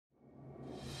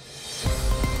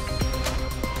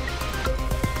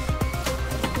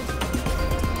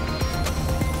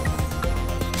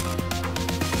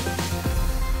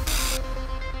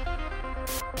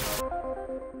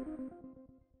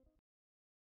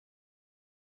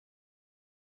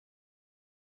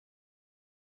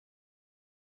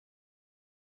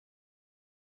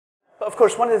But of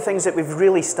course, one of the things that we've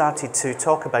really started to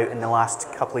talk about in the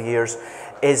last couple of years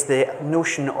is the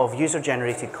notion of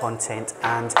user-generated content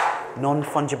and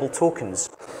non-fungible tokens.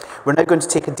 We're now going to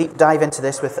take a deep dive into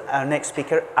this with our next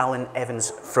speaker, Alun Evans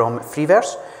from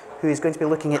Freeverse, who is going to be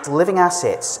looking at living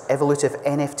assets, evolutive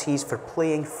NFTs for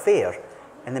playing fair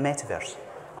in the Metaverse.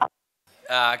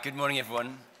 Good morning,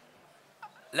 everyone.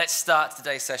 Let's start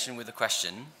today's session with a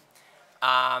question.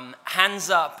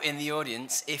 Hands up in the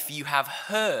audience if you have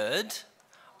heard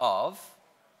of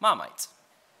Marmite.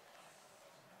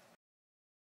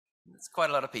 That's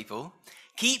quite a lot of people.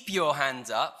 Keep your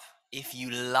hands up if you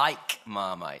like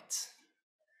Marmite.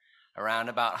 Around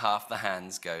about half the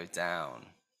hands go down.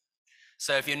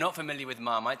 So if you're not familiar with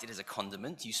Marmite, it is a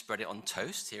condiment. You spread it on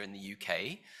toast here in the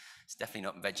UK. It's definitely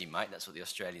not Vegemite. That's what the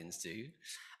Australians do.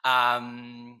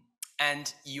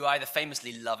 And you either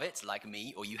famously love it, like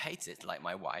me, or you hate it, like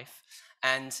my wife.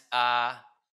 And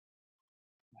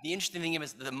the interesting thing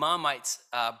is that the Marmite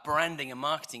branding and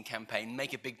marketing campaign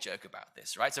make a big joke about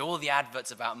this, right? So all the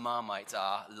adverts about Marmite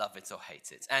are love it or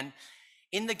hate it. And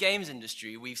in the games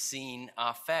industry, we've seen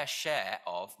our fair share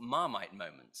of Marmite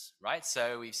moments, right?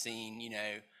 So we've seen, you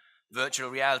know,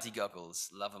 virtual reality goggles,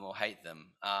 love them or hate them.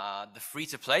 The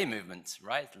free-to-play movement,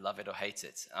 right? Love it or hate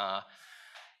it.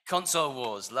 Console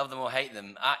wars, love them or hate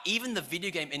them. Even the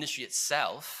video game industry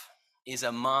itself is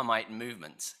a Marmite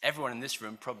movement. Everyone in this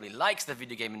room probably likes the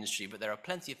video game industry, but there are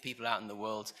plenty of people out in the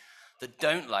world that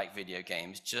don't like video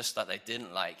games, just like they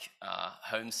didn't like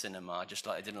home cinema, just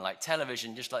like they didn't like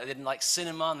television, just like they didn't like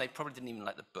cinema, and they probably didn't even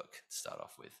like the book to start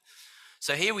off with.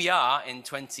 So here we are in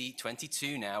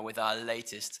 2022 now with our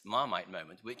latest Marmite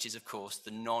moment, which is, of course,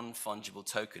 the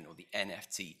non-fungible token, or the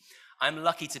NFT. I'm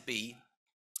lucky to be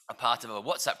a part of a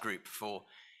WhatsApp group for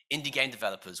indie game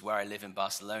developers where I live in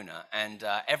Barcelona. And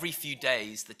every few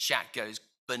days, the chat goes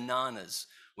bananas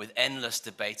with endless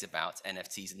debate about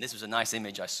NFTs. And this was a nice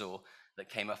image I saw that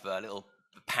came up, a little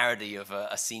parody of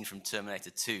a scene from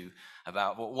Terminator 2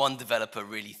 about what one developer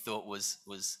really thought was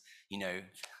you know,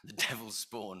 the devil's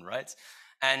spawn, right?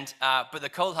 And but the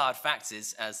cold hard fact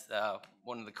is, as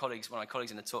one of my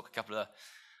colleagues in a talk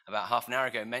about half an hour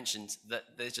ago mentioned, that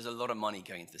there's just a lot of money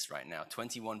going into this right now.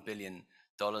 $21 billion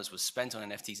was spent on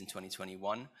NFTs in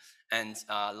 2021. And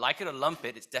like it or lump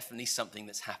it, it's definitely something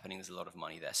that's happening. There's a lot of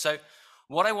money there. So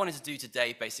what I wanted to do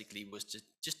today basically was to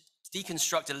just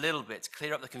deconstruct a little bit,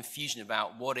 clear up the confusion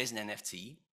about what is an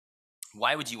NFT,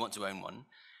 why would you want to own one,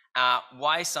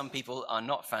 why some people are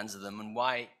not fans of them, and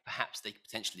why perhaps they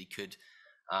potentially could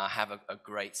have a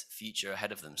great future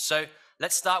ahead of them. So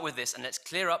let's start with this, and let's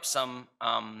clear up some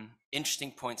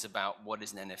interesting points about what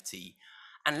is an NFT.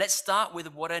 And let's start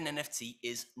with what an NFT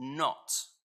is not.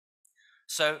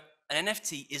 So an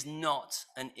NFT is not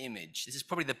an image. This is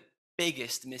probably the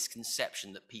biggest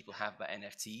misconception that people have about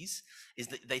NFTs, is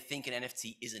that they think an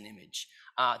NFT is an image.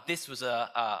 This was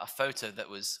a photo that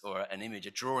was, or an image,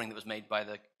 a drawing that was made by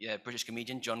the British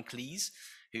comedian John Cleese,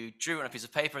 who drew on a piece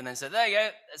of paper and then said, there you go,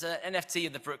 there's an NFT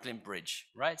of the Brooklyn Bridge,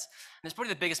 right? And it's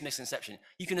probably the biggest misconception.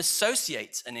 You can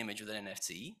associate an image with an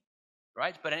NFT,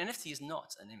 right? But an NFT is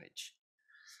not an image.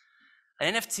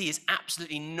 An NFT is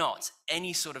absolutely not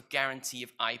any sort of guarantee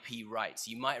of IP rights.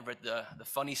 You might have read the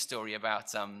funny story about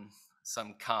some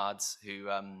cards who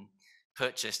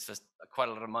purchased for quite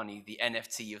a lot of money the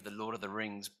NFT of the Lord of the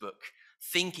Rings book,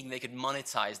 thinking they could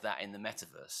monetize that in the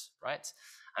Metaverse, right?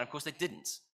 And of course they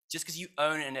didn't. Just because you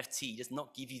own an NFT does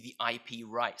not give you the IP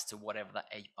rights to whatever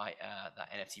that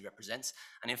NFT represents.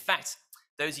 And in fact,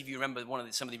 those of you who remember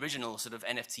some of the original sort of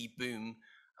NFT boom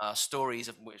stories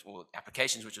or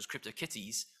applications, which was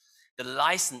CryptoKitties, the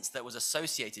license that was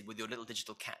associated with your little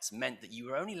digital cats meant that you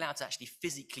were only allowed to actually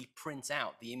physically print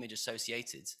out the image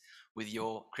associated with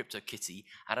your CryptoKitty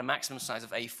at a maximum size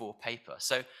of A4 paper.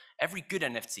 So every good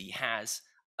NFT has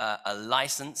a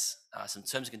license, some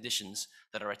terms and conditions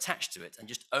that are attached to it, and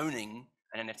just owning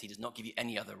an NFT does not give you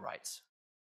any other rights.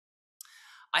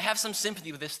 I have some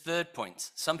sympathy with this third point.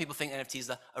 Some people think NFT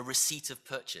is a receipt of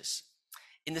purchase.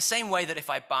 In the same way that if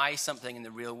I buy something in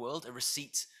the real world, a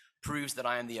receipt proves that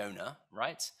I am the owner,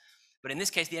 right? But in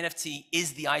this case, the NFT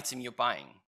is the item you're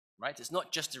buying, right? It's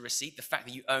not just a receipt. The fact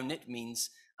that you own it means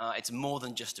it's more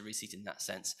than just a receipt in that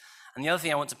sense. And the other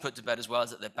thing I want to put to bed as well is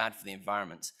that they're bad for the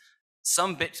environment.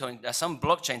 Some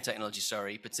blockchain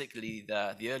technology, particularly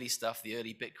the early stuff, the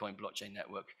early Bitcoin blockchain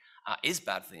network, is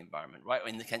bad for the environment, right?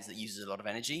 In the sense that it uses a lot of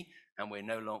energy, and we're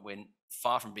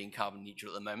far from being carbon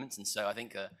neutral at the moment. And so I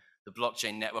think the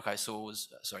blockchain network I saw was,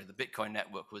 the Bitcoin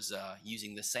network was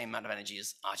using the same amount of energy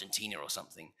as Argentina or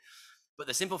something. But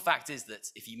the simple fact is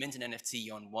that if you mint an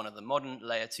NFT on one of the modern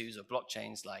layer 2s or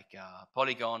blockchains like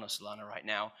Polygon or Solana right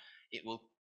now, it will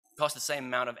cost the same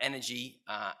amount of energy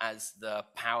as the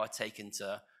power taken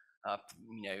to,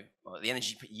 or the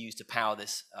energy used to power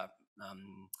this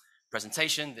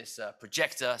presentation, this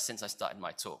projector, since I started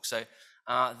my talk. So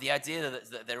the idea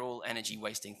that they're all energy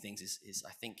wasting things is,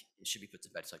 I think, it should be put to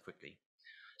bed so quickly.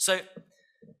 So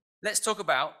let's talk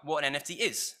about what an NFT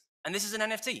is. And this is an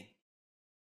NFT.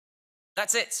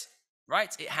 That's it,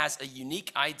 right? It has a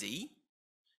unique ID,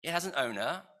 it has an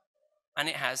owner, and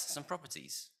it has some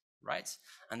properties, right?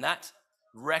 And that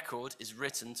record is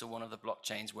written to one of the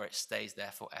blockchains where it stays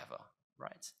there forever,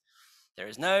 right? There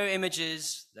is no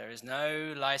images, there is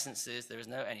no licenses, there is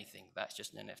no anything. That's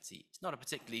just an NFT. It's not a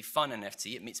particularly fun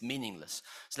NFT, it's meaningless.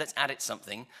 So let's add it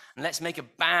something, and let's make a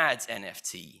bad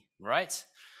NFT, right?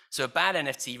 So a bad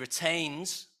NFT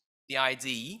retains the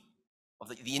ID, of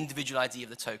the individual ID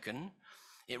of the token.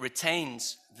 It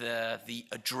retains the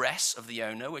address of the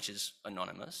owner, which is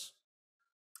anonymous.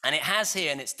 And it has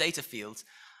here in its data field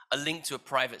a link to a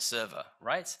private server,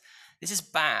 right? This is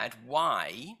bad.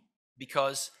 Why?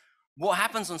 Because what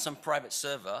happens on some private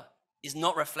server is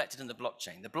not reflected in the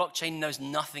blockchain. The blockchain knows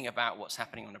nothing about what's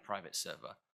happening on a private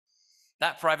server.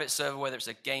 That private server, whether it's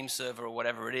a game server or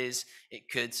whatever it is, it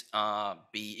could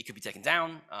be taken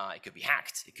down, it could be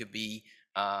hacked, it could be,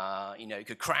 it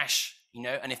could crash,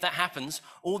 and if that happens,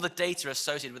 all the data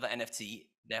associated with that NFT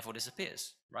therefore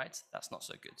disappears, right? That's not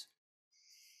so good.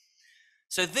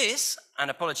 So this, and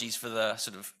apologies for the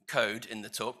sort of code in the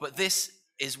talk, but this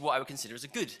is what I would consider as a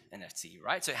good NFT,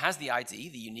 right? So it has the ID,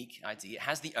 the unique ID, it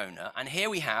has the owner, and here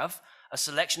we have a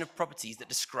selection of properties that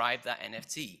describe that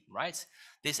NFT, right?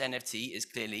 This NFT is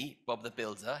clearly Bob the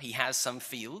Builder. He has some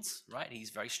fields, right? He's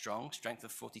very strong, strength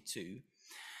of 42.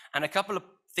 And a couple of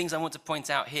things I want to point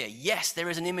out here. Yes, there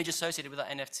is an image associated with that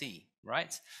NFT,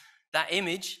 right? That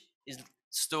image is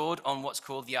stored on what's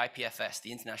called the IPFS,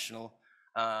 the International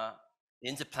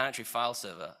Interplanetary File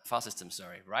System,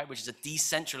 right? Which is a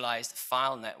decentralized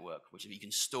file network, which you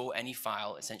can store any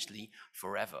file essentially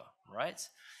forever, right?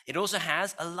 It also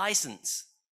has a license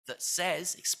that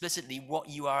says explicitly what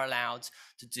you are allowed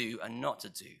to do and not to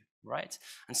do, right?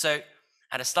 And so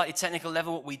at a slightly technical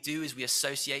level, what we do is we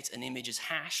associate an image's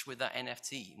hash with that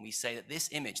NFT. And we say that this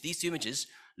image, these two images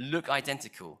look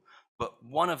identical, but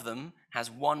one of them has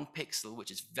one pixel,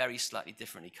 which is very slightly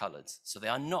differently colored. So they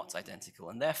are not identical.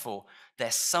 And therefore,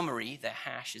 their summary, their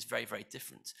hash is very, very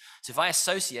different. So if I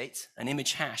associate an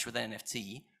image hash with an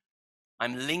NFT,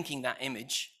 I'm linking that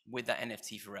image with that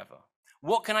NFT forever.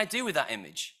 What can I do with that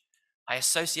image? I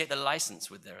associate the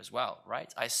license with there as well,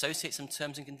 right? I associate some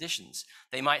terms and conditions.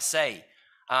 They might say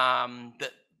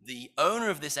that the owner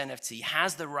of this NFT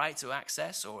has the right to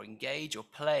access or engage or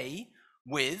play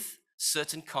with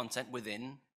certain content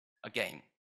within a game.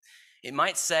 It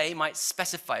might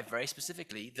specify very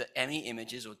specifically that any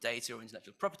images or data or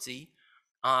intellectual property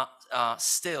are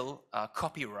still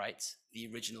copyright the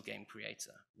original game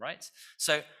creator, right?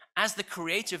 So as the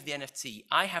creator of the NFT,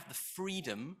 I have the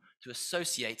freedom to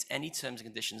associate any terms and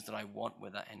conditions that I want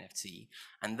with that NFT.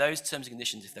 And those terms and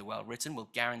conditions, if they're well written, will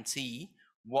guarantee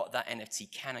what that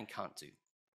NFT can and can't do.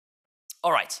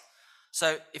 All right.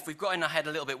 So if we've got in our head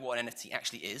a little bit what an NFT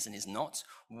actually is and is not,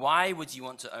 why would you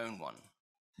want to own one?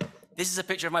 This is a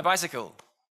picture of my bicycle.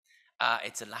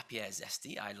 It's a Lapierre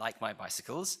Zesty. I like my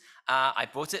bicycles. I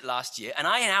bought it last year, and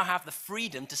I now have the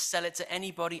freedom to sell it to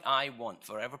anybody I want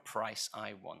for whatever price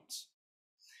I want.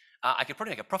 I could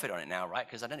probably make a profit on it now, right?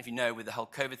 Because I don't know if you know, with the whole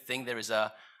COVID thing, there is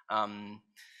a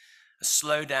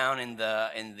slowdown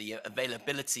in the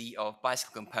availability of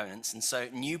bicycle components, and so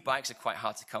new bikes are quite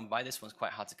hard to come by. This one's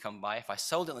quite hard to come by. If I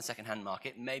sold it on the second-hand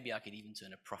market, maybe I could even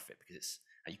turn a profit, because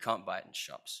you can't buy it in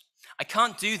shops. I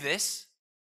can't do this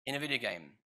in a video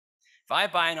game. If I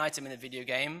buy an item in a video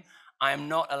game, I am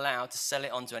not allowed to sell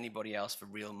it on to anybody else for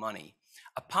real money.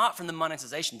 Apart from the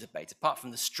monetization debate, apart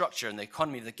from the structure and the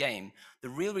economy of the game, the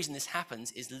real reason this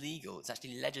happens is legal. It's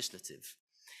actually legislative.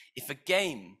 If a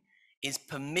game is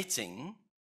permitting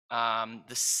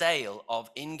the sale of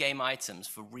in-game items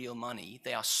for real money,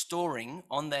 they are storing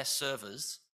on their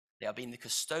servers, they are being the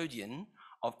custodian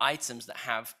of items that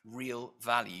have real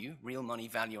value, real money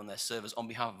value on their servers on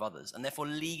behalf of others. And therefore,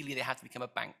 legally, they have to become a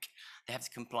bank. They have to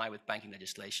comply with banking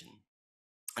legislation.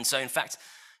 And so, in fact,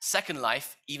 Second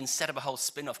Life even set up a whole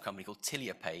spin-off company called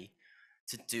TiliaPay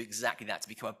to do exactly that, to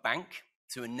become a bank,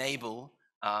 to enable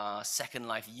Second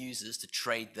Life users to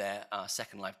trade their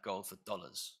Second Life gold for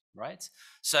dollars, right?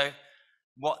 So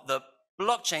what the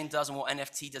blockchain does and what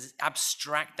NFT does is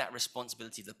abstract that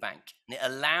responsibility of the bank. And it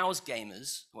allows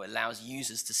gamers, or it allows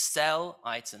users, to sell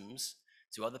items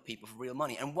to other people for real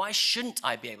money. And why shouldn't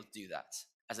I be able to do that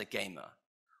as a gamer?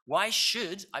 Why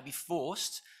should I be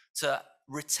forced to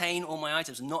retain all my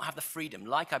items and not have the freedom.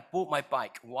 Like I bought my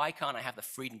bike, why can't I have the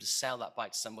freedom to sell that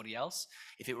bike to somebody else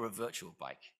if it were a virtual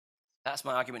bike? That's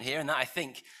my argument here, and that I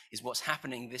think is what's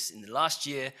happening in the last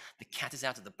year. The cat is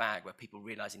out of the bag where people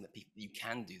realizing that you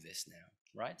can do this now,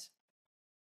 right?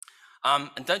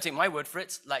 And don't take my word for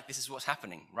it, like this is what's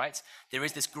happening, right? There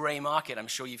is this gray market. I'm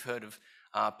sure you've heard of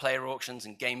player auctions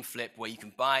and game flip where you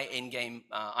can buy in-game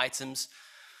items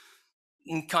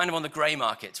kind of on the gray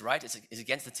market, right? It's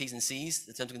against the T's and C's,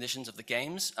 the terms and conditions of the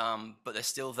games, but they're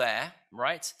still there,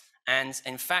 right? And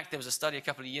in fact, there was a study a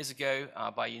couple of years ago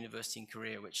by a university in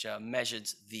Korea which measured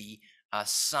the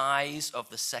size of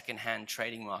the second-hand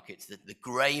trading market, the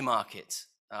gray market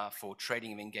for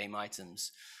trading of in-game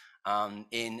items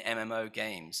in MMO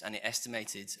games, and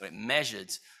it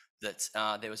measured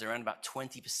that there was around about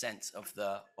 20% of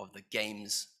the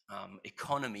game's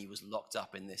economy was locked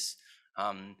up in this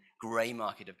gray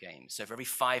market of games. So for every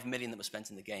 5 million that was spent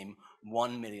in the game,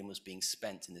 1 million was being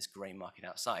spent in this gray market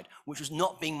outside, which was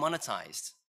not being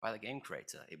monetized by the game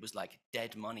creator. It was like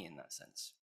dead money in that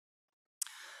sense.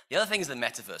 The other thing is the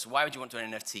metaverse. Why would you want to do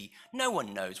an NFT? No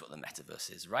one knows what the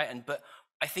metaverse is, right? But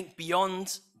I think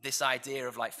beyond this idea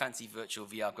of like fancy virtual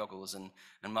VR goggles and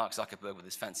Mark Zuckerberg with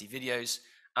his fancy videos,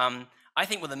 I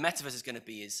think what the metaverse is going to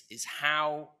be is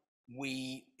how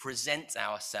we present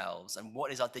ourselves and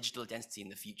what is our digital identity in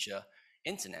the future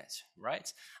internet,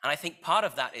 right? And I think part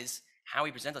of that is how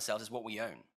we present ourselves is what we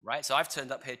own, right? So I've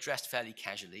turned up here dressed fairly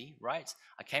casually, right?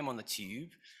 I came on the tube.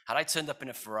 Had I turned up in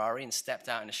a Ferrari and stepped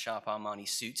out in a sharp Armani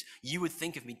suit, you would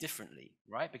think of me differently,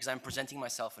 right? Because I'm presenting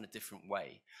myself in a different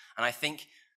way. And I think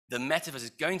the metaverse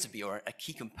is going to be, or a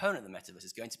key component of the metaverse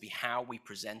is going to be how we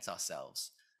present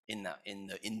ourselves in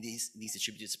these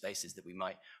distributed spaces that we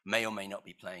may or may not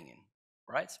be playing in,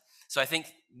 right? So I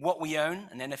think what we own,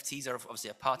 and NFTs are obviously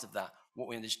a part of that, what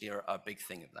we own digitally are a big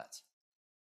thing of that.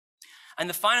 And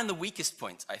the final and the weakest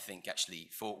point, I think, actually,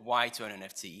 for why to own an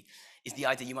NFT is the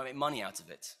idea you might make money out of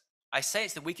it. I say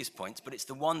it's the weakest point, but it's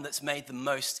the one that's made the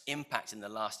most impact in the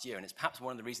last year, and it's perhaps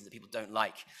one of the reasons that people don't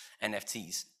like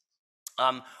NFTs.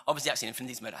 Obviously, Axie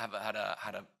Infinity's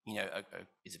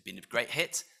it's been a great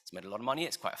hit. It's made a lot of money.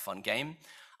 It's quite a fun game.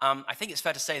 I think it's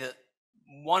fair to say that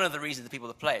one of the reasons that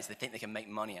people play it is they think they can make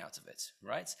money out of it,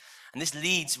 right? And this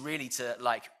leads really to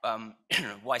like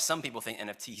why some people think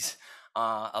NFTs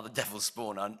are the devil's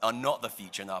spawn, are not the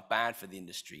future, and are bad for the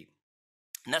industry.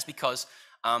 And that's because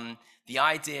the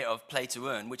idea of play to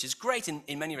earn, which is great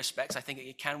in many respects, I think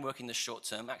it can work in the short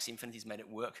term. Axie Infinity's made it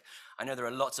work. I know there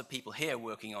are lots of people here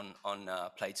working on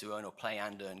play to earn or play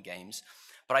and earn games.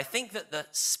 But I think that the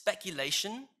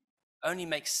speculation only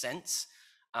makes sense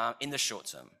in the short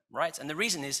term, right? And the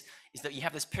reason is that you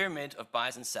have this pyramid of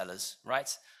buyers and sellers,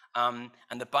 right? And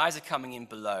the buyers are coming in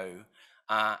below,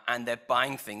 and they're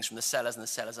buying things from the sellers, and the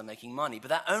sellers are making money. But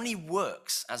that only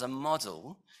works as a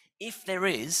model if there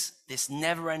is this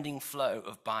never-ending flow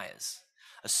of buyers.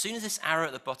 As soon as this arrow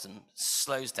at the bottom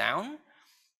slows down,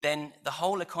 then the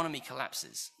whole economy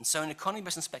collapses. And so an economy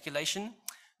based on speculation,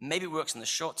 maybe it works in the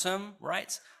short term,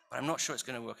 right? But I'm not sure it's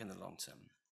going to work in the long term.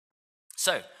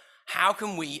 So how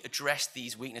can we address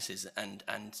these weaknesses and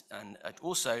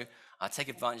also take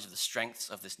advantage of the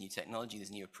strengths of this new technology, these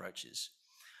new approaches?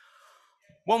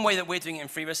 One way that we're doing it in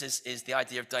Freeverse is the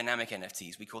idea of dynamic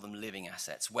NFTs. We call them living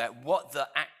assets, where what the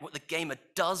gamer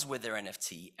does with their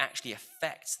NFT actually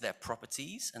affects their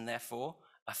properties and therefore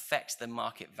affects the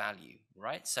market value,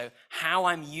 right? So how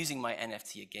I'm using my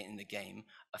NFT again in the game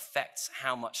affects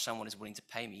how much someone is willing to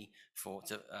pay me if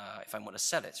I want to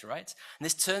sell it, right? And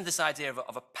this turns this idea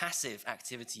of a passive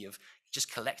activity of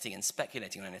just collecting and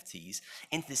speculating on NFTs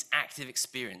into this active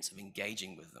experience of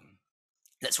engaging with them.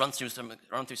 Let's run through some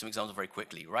examples very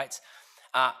quickly, right?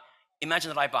 Imagine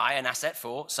that I buy an asset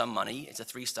for some money. It's a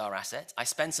 3-star asset. I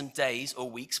spend some days or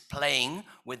weeks playing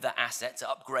with that asset to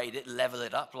upgrade it, level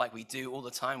it up like we do all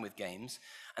the time with games.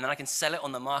 And then I can sell it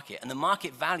on the market. And the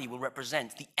market value will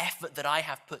represent the effort that I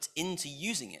have put into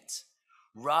using it,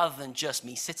 rather than just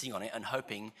me sitting on it and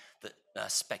hoping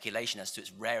that speculation as to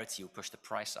its rarity will push the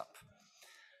price up.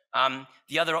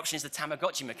 The other option is the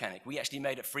Tamagotchi mechanic. We actually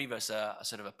made at Freeverse a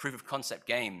sort of a proof of concept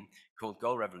game called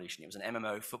Goal Revolution. It was an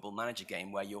MMO football manager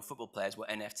game where your football players were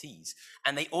NFTs,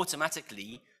 and they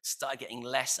automatically started getting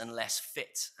less and less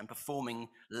fit and performing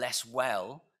less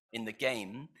well in the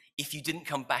game if you didn't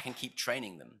come back and keep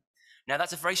training them. Now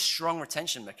that's a very strong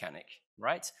retention mechanic,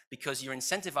 right? Because you're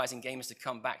incentivizing gamers to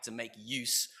come back to make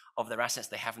use of their assets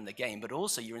they have in the game, but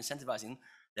also you're incentivizing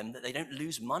them that they don't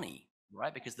lose money,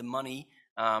 right? Because the money,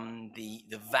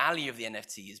 the value of the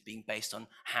NFT is being based on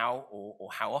how or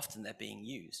how often they're being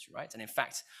used, right? And in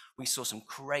fact, we saw some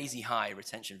crazy high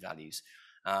retention values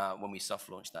when we soft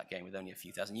launched that game with only a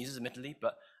few thousand users, admittedly,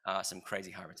 but some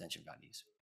crazy high retention values.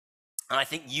 And I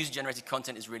think user-generated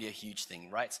content is really a huge thing,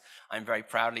 right? I'm very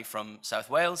proudly from South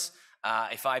Wales.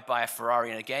 If I buy a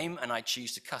Ferrari in a game and I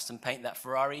choose to custom paint that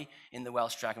Ferrari in the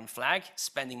Welsh Dragon flag,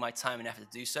 spending my time and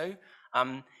effort to do so,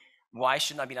 why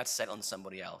shouldn't I be allowed to sell it on to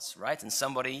somebody else, right? And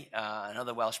somebody,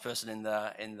 another Welsh person in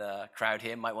the crowd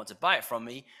here might want to buy it from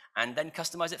me and then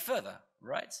customize it further,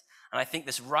 right? And I think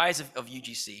this rise of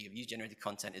UGC, of user-generated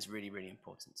content, is really, really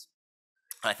important.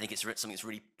 I think it's something that's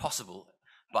really possible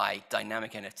by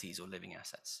dynamic NFTs or living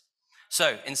assets.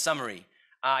 So, in summary,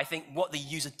 I think what the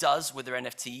user does with their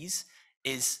NFTs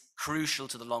is crucial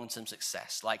to the long-term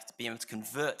success, like being able to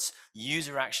convert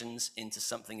user actions into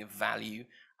something of value,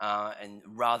 and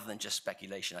rather than just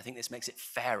speculation. I think this makes it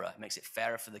fairer. It makes it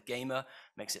fairer for the gamer,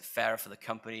 makes it fairer for the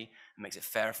company, and makes it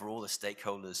fairer for all the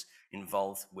stakeholders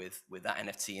involved with that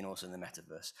NFT and also in the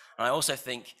metaverse. And I also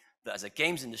think that as a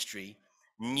games industry,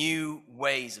 new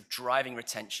ways of driving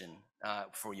retention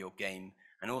for your game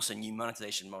and also new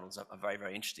monetization models are very,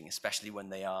 very interesting, especially when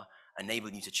they are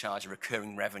enabling you to charge a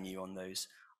recurring revenue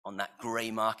on that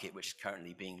gray market, which is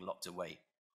currently being locked away.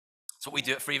 So what we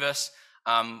do at Freeverse,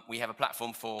 we have a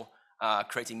platform for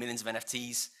creating millions of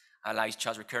NFTs, allow you to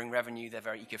charge recurring revenue. They're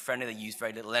very eco-friendly. They use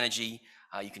very little energy.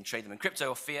 You can trade them in crypto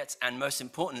or fiat. And most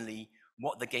importantly,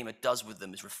 what the gamer does with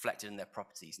them is reflected in their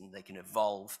properties, and they can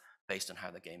evolve based on how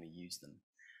the gamer used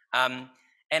them.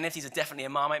 NFTs are definitely a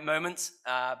Marmite moment,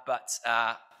 but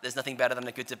there's nothing better than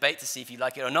a good debate to see if you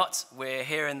like it or not. We're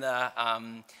here in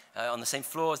on the same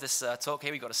floor as this talk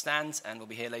here. We've got a stand, and we'll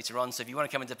be here later on. So if you want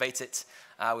to come and debate it,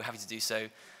 we're happy to do so.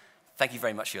 Thank you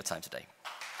very much for your time today.